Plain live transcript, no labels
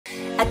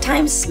At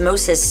times,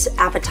 Moses'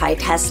 appetite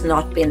has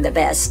not been the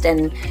best,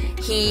 and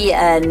he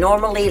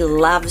normally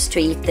loves to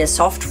eat the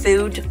soft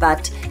food,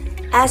 but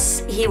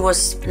as he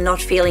was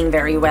not feeling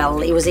very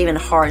well, it was even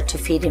hard to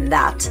feed him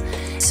that.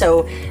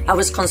 So I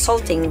was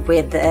consulting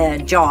with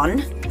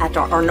John at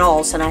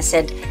Arnold's, and I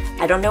said,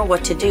 I don't know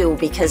what to do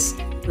because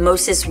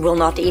Moses will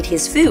not eat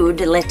his food,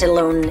 let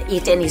alone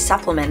eat any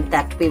supplement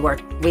that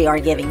we are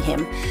giving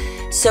him.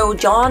 So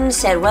John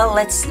said, well,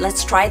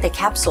 let's try the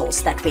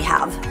capsules that we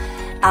have.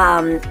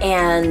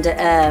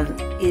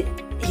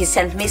 He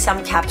sent me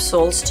some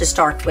capsules to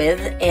start with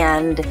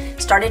and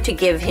started to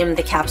give him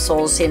the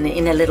capsules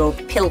in a little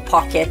pill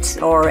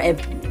pocket or a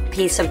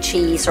piece of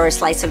cheese or a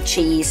slice of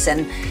cheese,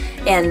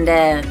 and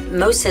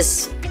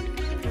Moses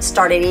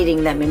started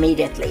eating them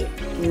immediately.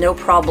 No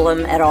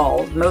problem at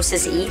all.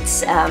 Moses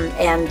eats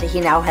and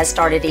he now has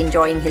started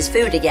enjoying his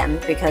food again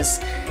because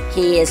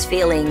he is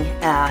feeling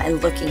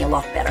and looking a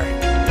lot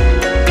better.